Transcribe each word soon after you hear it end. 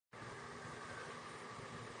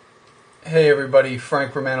Hey everybody,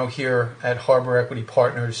 Frank Romano here at Harbour Equity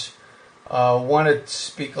Partners. Want to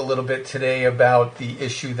speak a little bit today about the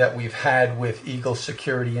issue that we've had with Eagle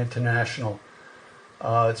Security International.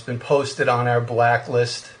 It's been posted on our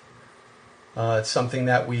blacklist. It's something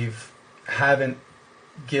that haven't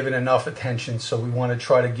given enough attention, so we want to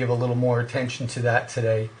try to give a little more attention to that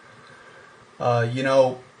today.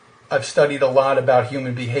 I've studied a lot about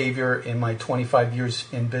human behavior in my 25 years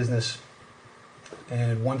in business.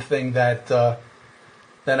 And one thing that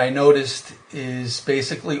I noticed is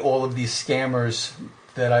basically all of these scammers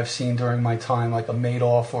that I've seen during my time, like a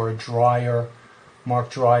Madoff or a Dreyer, Mark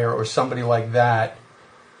Dreyer, or somebody like that,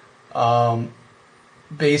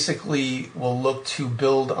 basically will look to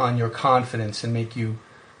build on your confidence and make you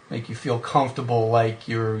feel comfortable, like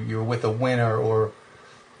you're with a winner, or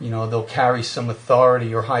they'll carry some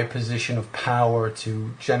authority or high position of power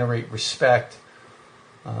to generate respect.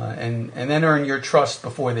 And then earn your trust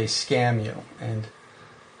before they scam you. And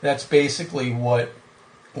that's basically what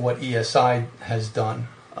ESI has done.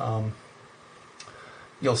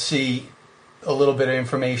 You'll see a little bit of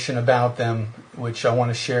information about them, which I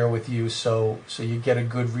want to share with you so you get a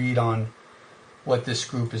good read on what this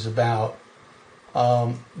group is about.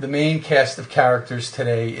 The main cast of characters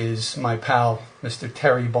today is my pal, Mr.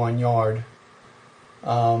 Terry Barnyard,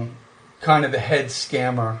 kind of the head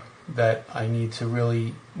scammer that I need to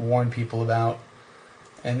really warn people about.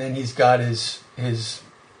 And then he's got his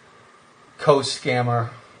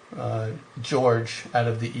co-scammer, George, out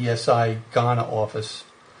of the ESI Ghana office.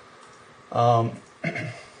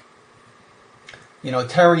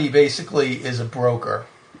 Terry basically is a broker,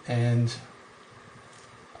 and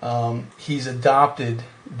he's adopted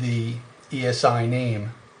the ESI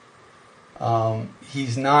name.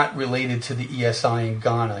 He's not related to the ESI in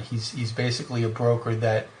Ghana. He's basically a broker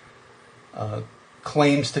that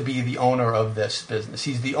claims to be the owner of this business.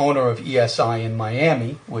 He's the owner of ESI in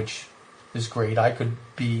Miami, which is great. I could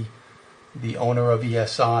be the owner of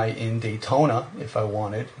ESI in Daytona if I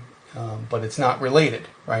wanted, but it's not related,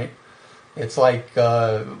 right? It's like,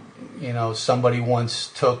 somebody once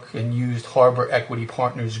took and used Harbour Equity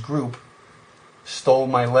Partners Group, stole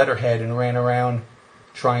my letterhead, and ran around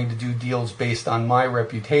trying to do deals based on my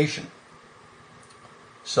reputation.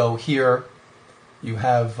 So here you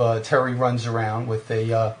have Terry runs around with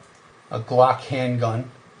a Glock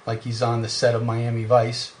handgun, like he's on the set of Miami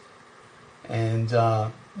Vice, and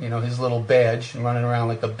his little badge, and running around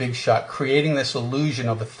like a big shot, creating this illusion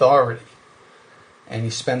of authority. And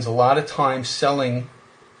he spends a lot of time selling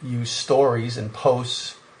you stories and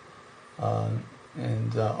posts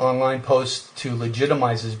and online posts to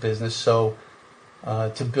legitimize his business. So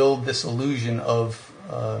to build this illusion of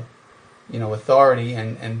authority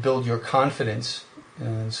and build your confidence,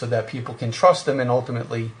 and so that people can trust him, and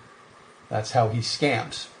ultimately that's how he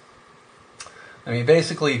scams. I mean,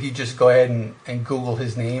 basically, if you just go ahead and Google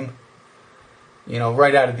his name,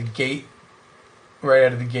 right out of the gate,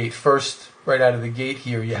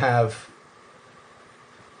 here you have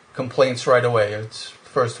complaints right away.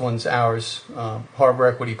 First one's ours. Harbour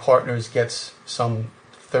Equity Partners gets some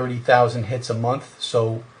 30,000 hits a month,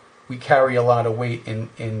 so we carry a lot of weight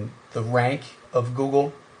in the rank of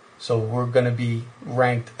Google. So we're going to be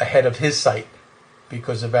ranked ahead of his site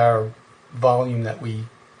because of our volume that we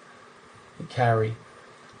carry.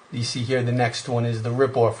 You see here, the next one is the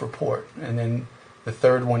rip-off report. And then the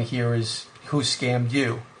third one here is who scammed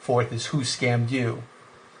you. Fourth is who scammed you.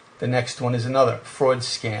 The next one is another fraud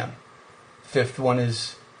scam. Fifth one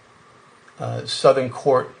is Southern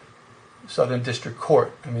District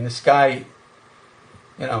Court. I mean, this guy,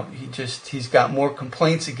 he's got more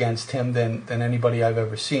complaints against him than anybody I've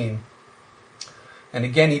ever seen. And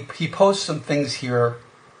again, he posts some things here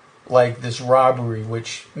like this robbery,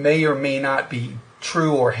 which may or may not be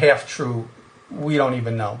true or half true. We don't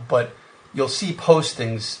even know. But you'll see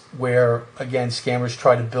postings where, again, scammers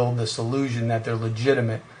try to build this illusion that they're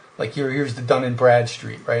legitimate. Like here's the Dun &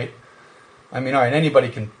 Bradstreet, right? I mean, all right, anybody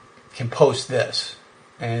can post this.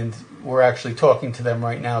 And we're actually talking to them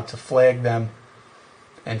right now to flag them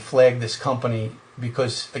and flag this company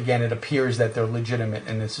because, again, it appears that they're legitimate,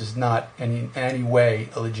 and this is not in any way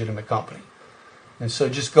a legitimate company. And so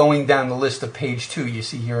just going down the list of page 2, you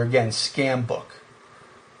see here again, scam book,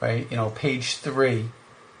 right? Page 3,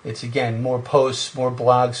 it's again more posts, more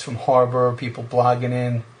blogs from Harbour, people blogging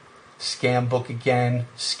in, scam book again,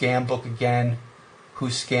 who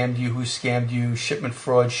scammed you, shipment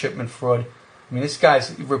fraud. I mean, this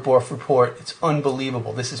guy's rip-off report, it's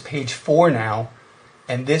unbelievable. This is page 4 now,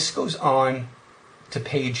 and this goes on to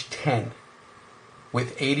page 10,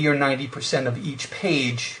 with 80 or 90% of each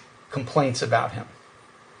page complaints about him.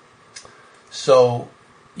 So,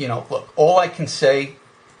 look, all I can say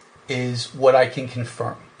is what I can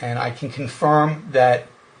confirm. And I can confirm that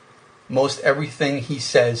most everything he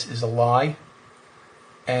says is a lie.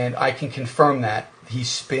 And I can confirm that he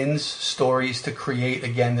spins stories to create,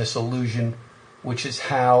 again, this illusion, which is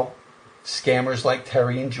how scammers like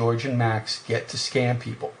Terry and George and Max get to scam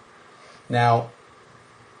people. Now,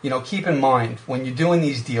 keep in mind, when you're doing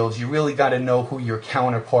these deals, you really got to know who your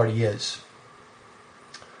counterparty is.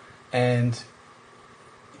 And,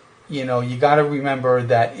 you got to remember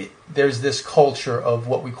that there's this culture of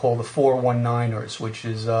what we call the 419ers, which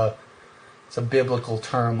is it's a biblical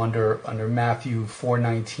term under Matthew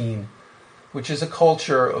 4:19, which is a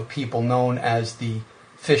culture of people known as the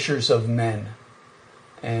fishers of men.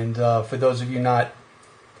 And for those of you not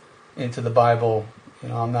into the Bible,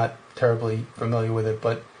 I'm not terribly familiar with it,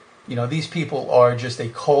 but these people are just a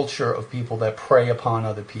culture of people that prey upon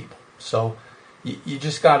other people. So you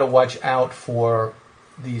just got to watch out for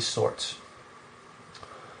these sorts.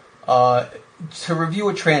 To review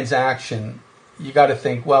a transaction, you got to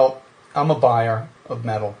think, well, I'm a buyer of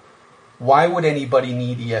metal. Why would anybody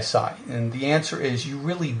need ESI? And the answer is you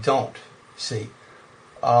really don't. See,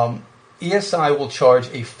 ESI will charge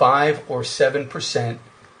a 5 or 7%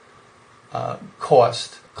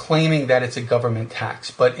 cost, claiming that it's a government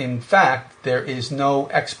tax. But in fact, there is no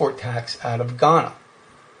export tax out of Ghana.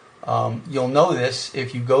 You'll know this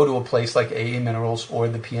if you go to a place like AA Minerals or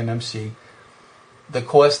the PMMC. The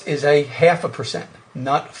cost is a 0.5%,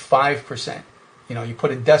 not 5%. You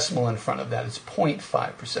put a decimal in front of that, it's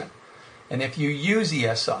 0.5%. And if you use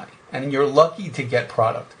ESI and you're lucky to get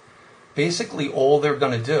product, basically all they're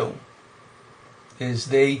going to do is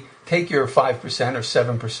they take your 5% or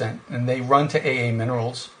 7% and they run to AA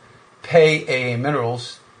Minerals, pay AA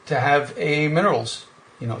Minerals to have AA Minerals,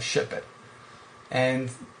 ship it.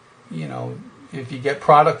 And, if you get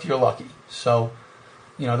product, you're lucky. So,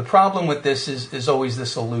 the problem with this is always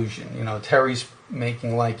this illusion. Terry's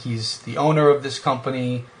making like he's the owner of this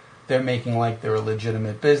company. They're making like they're a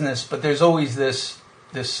legitimate business. But there's always this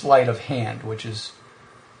sleight of hand, which is,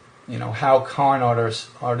 how con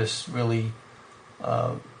artists really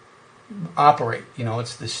operate.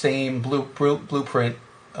 It's the same blueprint,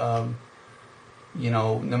 no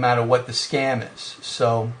matter what the scam is.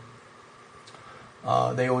 So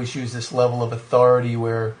they always use this level of authority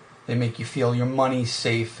where they make you feel your money's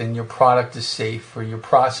safe and your product is safe or your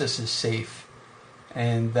process is safe,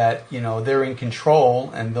 and that they're in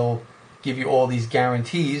control and they'll give you all these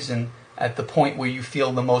guarantees, and at the point where you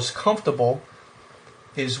feel the most comfortable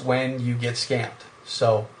is when you get scammed.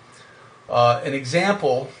 So an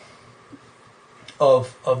example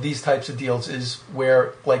of these types of deals is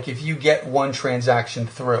where, like, if you get one transaction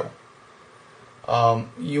through,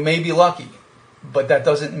 you may be lucky, but that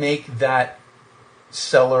doesn't make that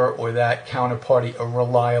seller or that counterparty a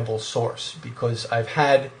reliable source, because I've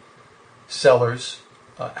had sellers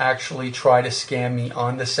actually try to scam me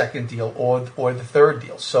on the second deal or the third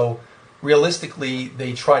deal. So realistically,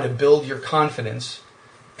 they try to build your confidence,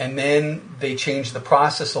 and then they change the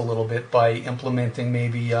process a little bit by implementing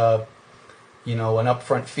maybe an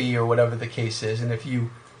upfront fee or whatever the case is. And if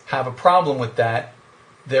you have a problem with that,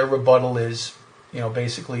 their rebuttal is,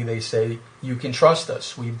 basically they say, you can trust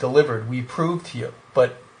us. We've delivered. We proved to you.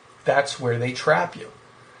 But that's where they trap you.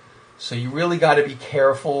 So you really got to be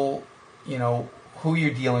careful, who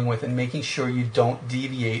you're dealing with, and making sure you don't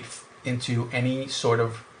deviate into any sort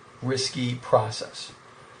of risky process.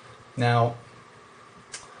 Now,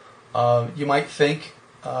 you might think,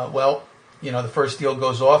 the first deal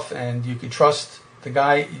goes off and you can trust the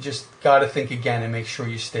guy. You just got to think again and make sure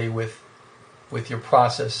you stay with your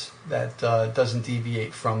process that doesn't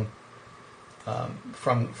deviate from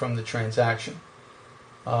the transaction.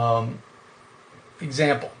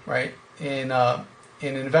 Example, right? In an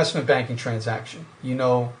investment banking transaction, you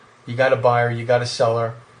got a buyer, you got a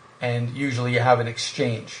seller, and usually you have an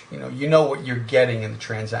exchange. You know what you're getting in the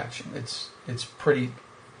transaction. It's pretty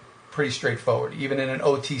straightforward. Even in an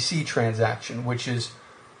OTC transaction, which is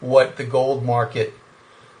what the gold market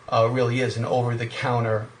really is, an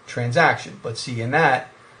over-the-counter transaction. But see, in that,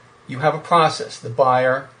 you have a process. The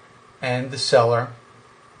buyer and the seller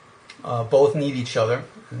both need each other,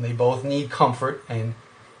 and they both need comfort, and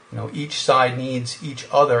each side needs each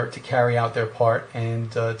other to carry out their part,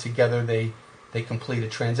 and together they complete a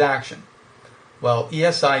transaction. Well,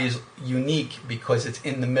 ESI is unique because it's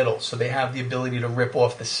in the middle, so they have the ability to rip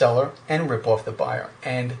off the seller and rip off the buyer,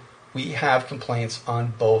 and we have complaints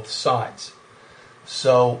on both sides.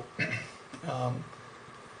 So,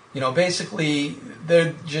 basically,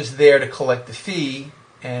 they're just there to collect the fee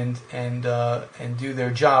and do their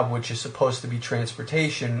job, which is supposed to be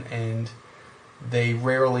transportation. And they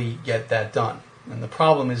rarely get that done. And the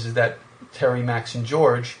problem is that Terry, Max, and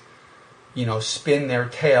George, spin their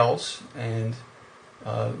tales and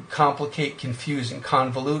complicate, confuse, and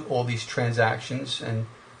convolute all these transactions and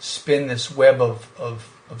spin this web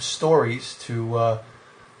of stories to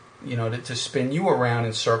spin you around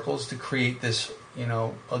in circles to create this,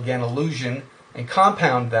 again, illusion, and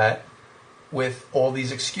compound that with all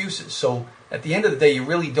these excuses. So at the end of the day, you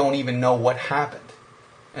really don't even know what happened.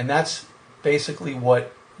 And that's basically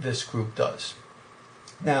what this group does.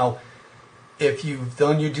 Now, if you've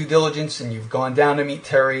done your due diligence and you've gone down to meet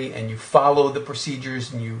Terry and you follow the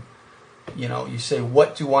procedures and you say,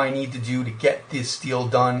 what do I need to do to get this deal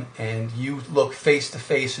done? And you look face to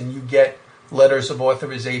face and you get letters of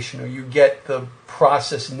authorization, or you get the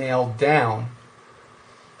process nailed down,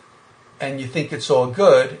 and you think it's all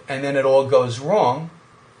good, and then it all goes wrong,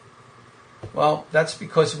 well, that's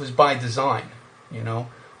because it was by design.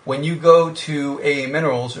 When you go to AA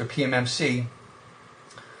Minerals or PMMC,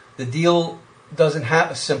 the deal doesn't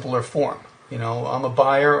have a simpler form. I'm a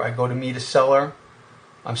buyer, I go to meet a seller,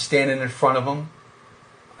 I'm standing in front of them,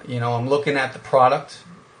 I'm looking at the product,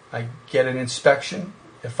 I get an inspection.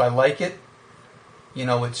 If I like it,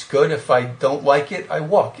 it's good. If I don't like it, I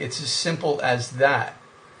walk. It's as simple as that.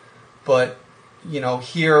 But,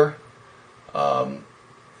 here, the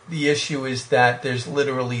issue is that there's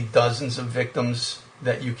literally dozens of victims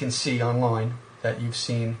that you can see online, that you've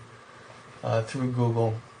seen through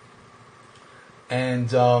Google.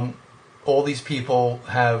 And all these people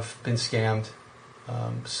have been scammed.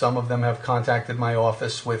 Some of them have contacted my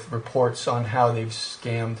office with reports on how they've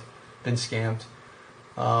been scammed.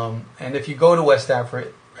 And if you go to West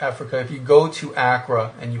Africa, if you go to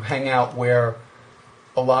Accra and you hang out where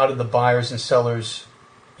a lot of the buyers and sellers,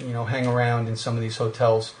 hang around in some of these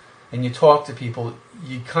hotels, and you talk to people,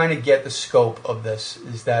 you kind of get the scope of this,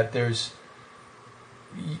 is that there's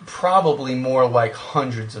probably more like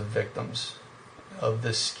hundreds of victims of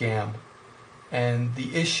this scam. And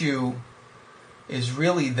the issue is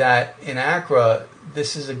really that in Accra,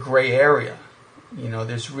 this is a gray area.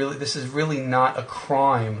 This is really not a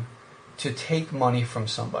crime to take money from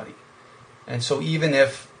somebody. And so even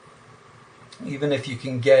if you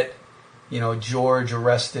can get, George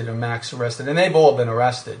arrested or Max arrested, and they've all been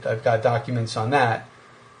arrested, I've got documents on that,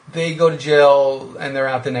 they go to jail and they're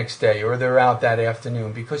out the next day, or they're out that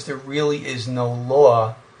afternoon, because there really is no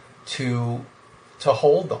law to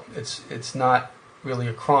hold them. It's not really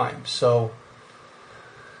a crime. So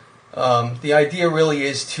the idea really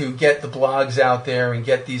is to get the blogs out there and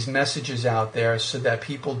get these messages out there so that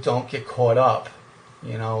people don't get caught up,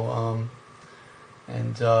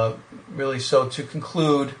 really, so to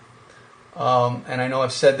conclude, and I know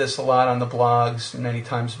I've said this a lot on the blogs many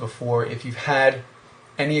times before, if you've had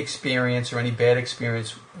any experience or any bad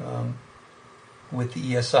experience with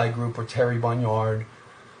the ESI group or Terry Bunyard,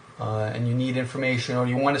 and you need information or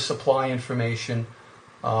you want to supply information,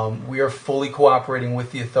 we are fully cooperating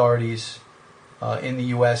with the authorities in the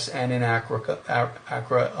U.S. and in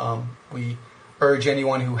Accra. We urge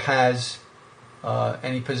anyone who has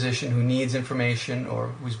any position, who needs information or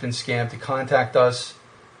who's been scammed, to contact us.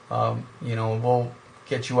 We'll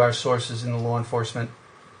get you our sources in the law enforcement.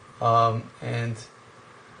 I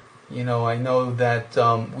know that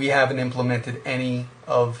we haven't implemented any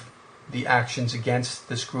of the actions against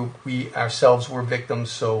this group. We ourselves were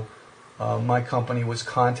victims, so my company was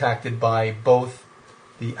contacted by both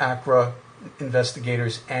the Accra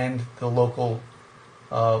investigators and the local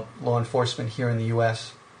law enforcement here in the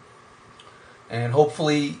U.S. And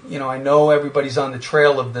hopefully, I know everybody's on the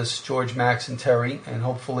trail of this George, Max, and Terry, and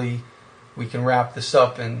hopefully we can wrap this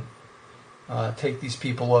up and take these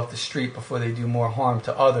people off the street before they do more harm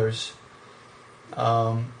to others.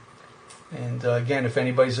 Again, if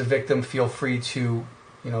anybody's a victim, feel free to,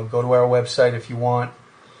 go to our website if you want.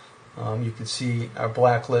 You can see our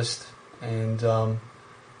blacklist and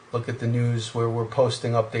look at the news where we're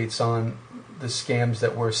posting updates on the scams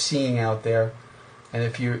that we're seeing out there. And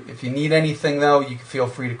if you need anything, though, you can feel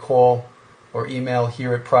free to call or email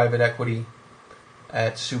here at Private Equity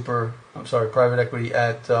at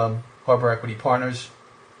Harbour Equity Partners.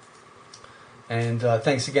 And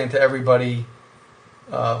thanks again to everybody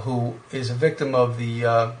who is a victim of the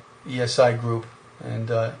ESI group and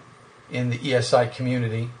in the ESI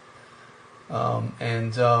community.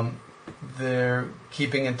 They're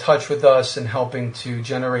keeping in touch with us and helping to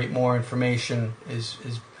generate more information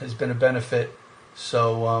has been a benefit.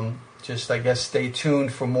 So just, I guess, stay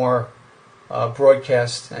tuned for more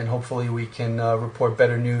broadcasts, and hopefully we can report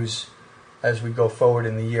better news as we go forward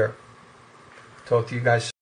in the year. Talk to you guys soon.